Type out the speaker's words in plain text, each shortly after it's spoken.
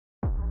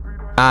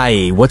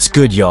Aye, what's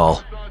good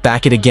y'all?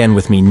 Back it again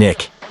with me,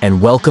 Nick,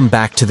 and welcome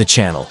back to the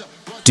channel.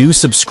 Do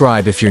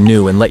subscribe if you're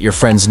new and let your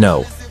friends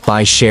know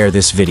by share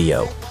this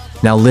video.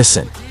 Now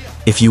listen,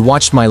 if you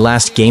watched my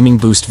last gaming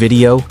boost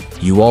video,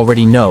 you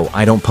already know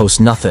I don't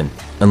post nothing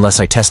unless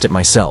I test it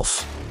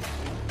myself.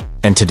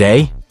 And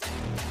today,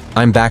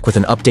 I'm back with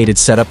an updated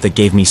setup that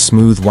gave me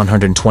smooth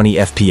 120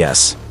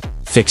 FPS,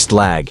 fixed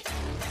lag,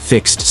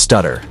 fixed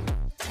stutter,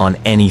 on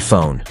any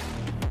phone.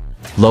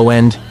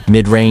 Low-end,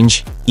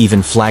 mid-range,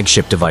 even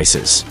flagship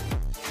devices.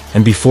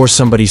 And before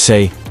somebody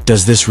say,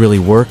 does this really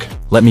work?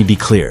 Let me be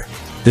clear.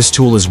 This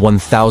tool is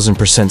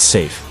 1000%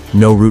 safe,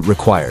 no root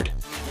required.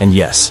 And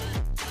yes,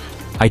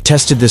 I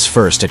tested this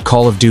first at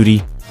Call of Duty,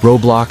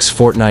 Roblox,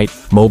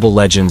 Fortnite, Mobile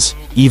Legends,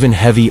 even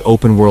heavy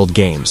open-world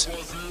games.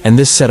 And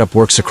this setup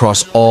works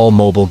across all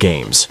mobile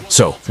games.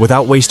 So,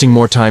 without wasting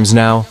more times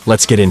now,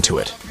 let's get into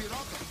it.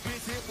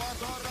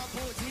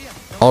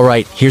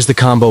 Alright, here's the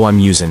combo I'm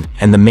using,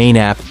 and the main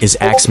app is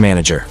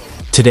AxManager.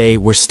 Today,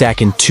 we're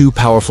stacking two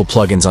powerful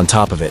plugins on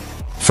top of it.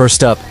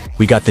 First up,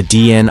 we got the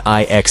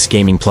DNIX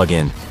gaming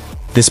plugin.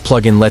 This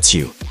plugin lets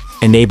you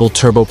enable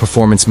turbo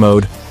performance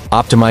mode,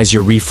 optimize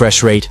your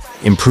refresh rate,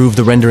 improve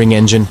the rendering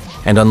engine,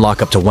 and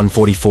unlock up to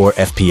 144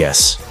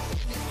 FPS.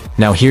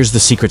 Now here's the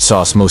secret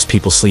sauce most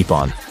people sleep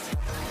on.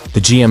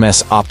 The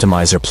GMS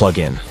Optimizer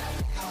plugin.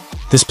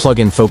 This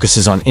plugin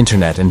focuses on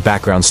internet and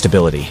background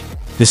stability.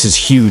 This is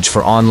huge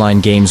for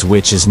online games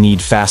which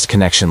need fast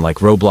connection like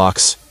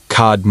Roblox,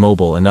 COD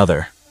Mobile, and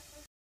other.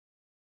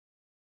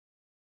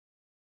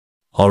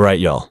 Alright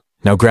y'all,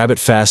 now grab it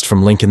fast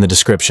from link in the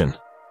description.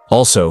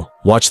 Also,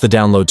 watch the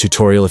download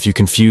tutorial if you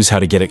confuse how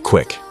to get it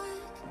quick.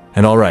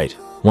 And alright,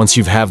 once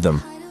you have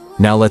them,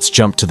 now let's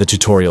jump to the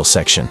tutorial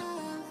section.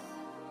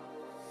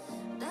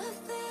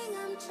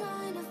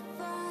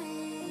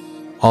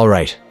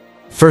 Alright,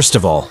 first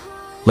of all,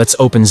 let's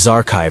open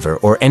Zarchiver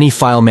or any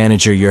file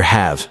manager you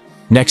have.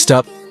 Next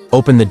up,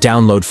 open the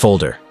download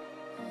folder.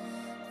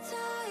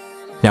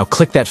 Now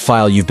click that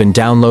file you've been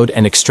download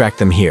and extract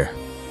them here.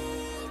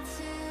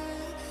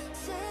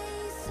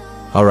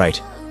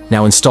 Alright,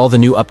 now install the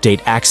new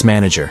update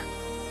AxManager.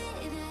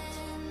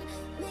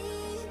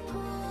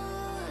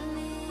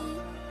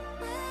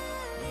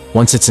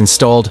 Once it's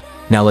installed,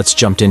 now let's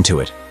jump into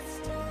it.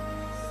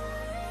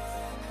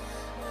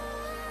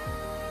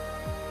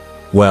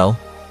 Well,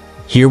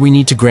 here we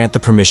need to grant the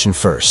permission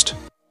first.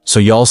 So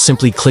y'all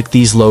simply click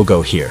these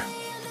logo here.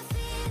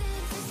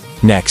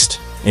 Next,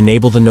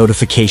 enable the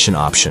notification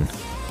option.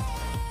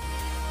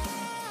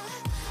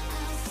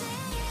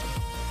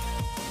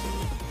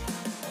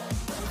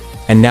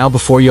 And now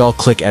before y'all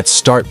click at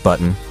Start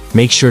button,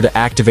 make sure to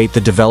activate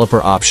the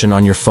developer option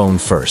on your phone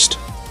first.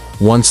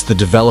 Once the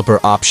developer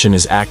option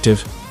is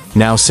active,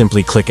 now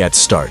simply click at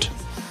Start.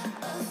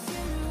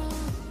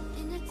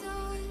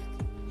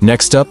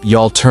 Next up,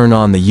 y'all turn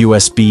on the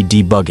USB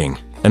debugging,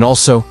 and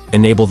also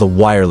enable the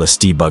wireless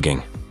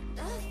debugging.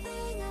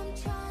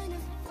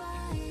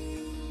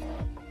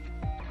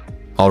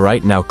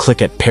 Alright, now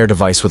click at Pair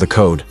Device with a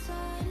code.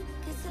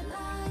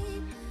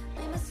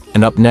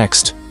 And up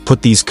next,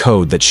 put these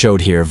code that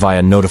showed here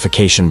via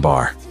notification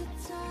bar.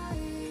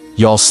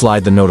 Y'all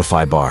slide the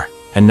notify bar,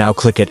 and now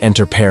click at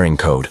Enter Pairing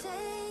Code.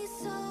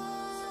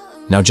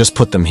 Now just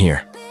put them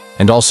here,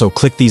 and also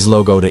click these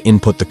logo to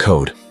input the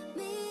code.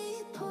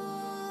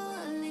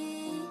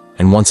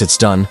 And once it's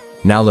done,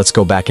 now let's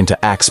go back into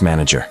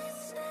AxManager.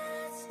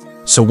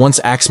 So once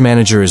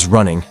AxManager is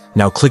running,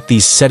 now click the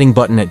setting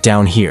button at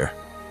down here.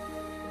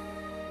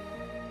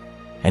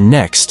 And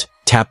next,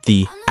 tap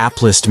the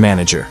App List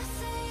Manager.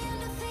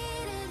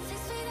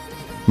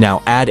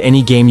 Now add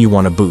any game you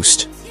want to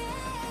boost.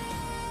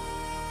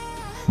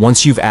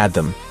 Once you've added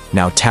them,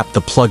 now tap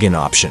the plugin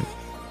option.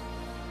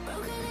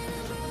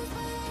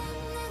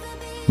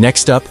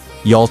 Next up,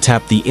 y'all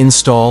tap the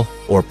install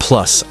or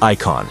plus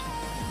icon.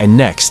 And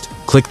next,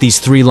 click these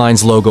three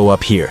lines logo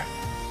up here.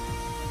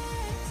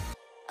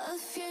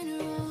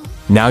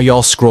 Now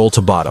y'all scroll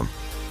to bottom,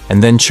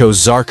 and then choose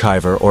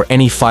Zarchiver or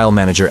any file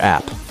manager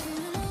app.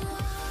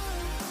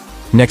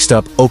 Next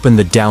up, open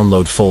the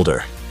download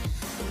folder.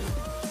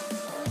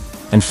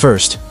 And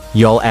first,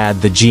 y'all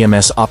add the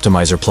GMS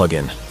Optimizer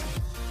plugin.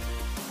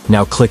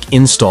 Now click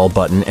Install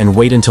button and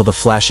wait until the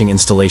flashing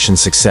installation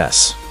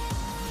success.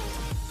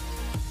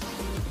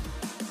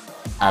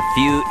 A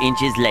few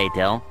inches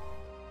later.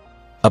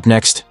 Up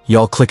next,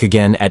 y'all click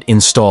again at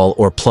Install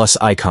or plus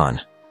icon.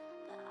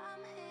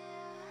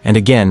 And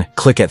again,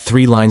 click at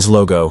three lines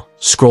logo,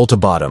 scroll to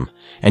bottom,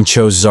 and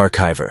choose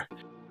Zarchiver.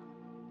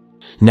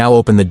 Now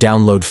open the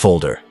download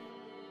folder.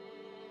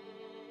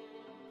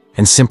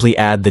 And simply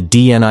add the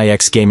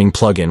DNIX gaming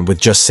plugin with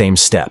just same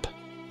step.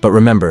 But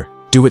remember,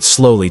 do it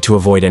slowly to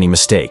avoid any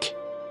mistake.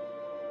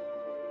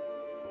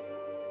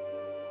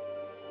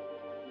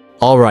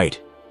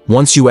 Alright,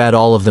 once you add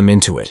all of them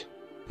into it,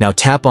 now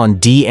tap on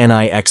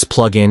DNIX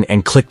plugin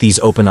and click these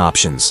open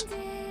options.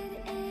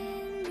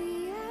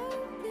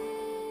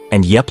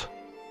 And yep,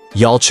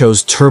 y'all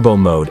chose turbo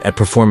mode at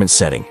performance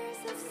setting.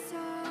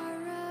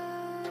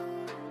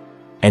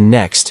 And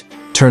next,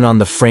 turn on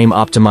the frame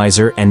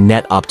optimizer and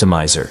net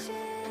optimizer.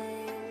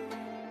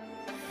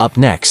 Up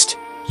next,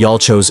 y'all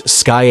chose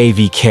Sky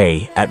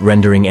AVK at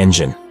rendering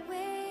engine.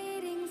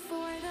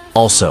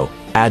 Also,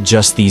 add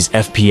just these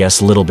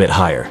FPS a little bit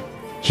higher.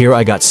 Here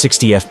I got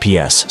 60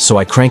 FPS, so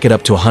I crank it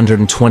up to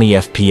 120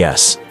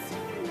 FPS.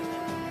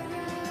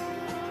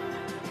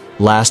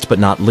 Last but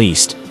not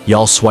least,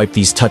 y'all swipe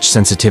these touch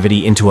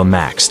sensitivity into a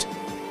maxed.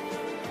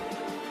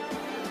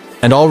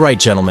 And alright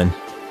gentlemen,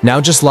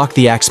 now just lock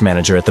the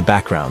AxManager at the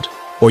background,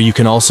 or you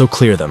can also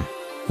clear them.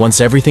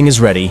 Once everything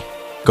is ready,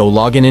 go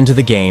log into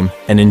the game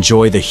and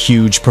enjoy the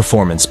huge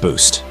performance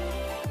boost.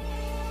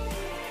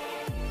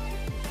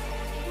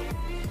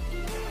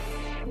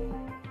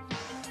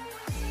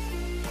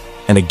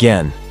 And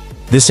again,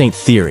 this ain't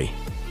theory.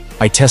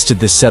 I tested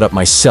this setup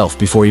myself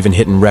before even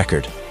hitting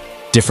record.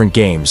 Different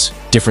games,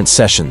 different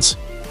sessions,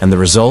 and the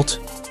result?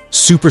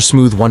 Super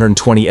smooth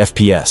 120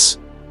 FPS,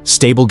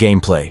 stable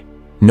gameplay,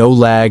 no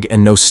lag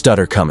and no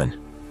stutter coming.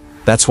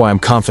 That's why I'm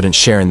confident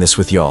sharing this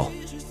with y'all.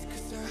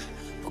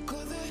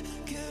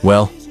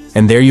 Well,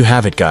 and there you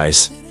have it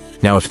guys.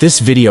 Now if this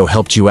video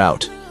helped you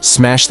out,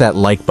 smash that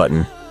like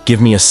button, give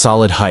me a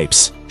solid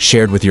hypes,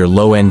 shared with your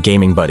low-end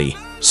gaming buddy,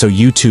 so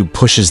YouTube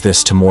pushes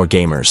this to more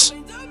gamers.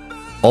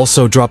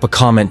 Also drop a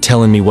comment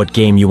telling me what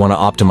game you want to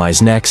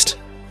optimize next,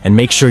 and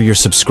make sure you're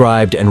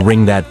subscribed and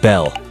ring that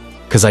bell,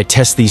 cause I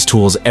test these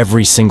tools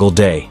every single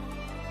day.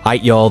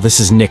 Aight y'all, this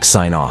is Nick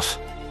sign off.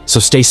 So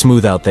stay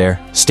smooth out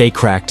there, stay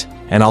cracked,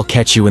 and I'll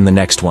catch you in the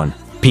next one.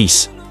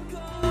 Peace.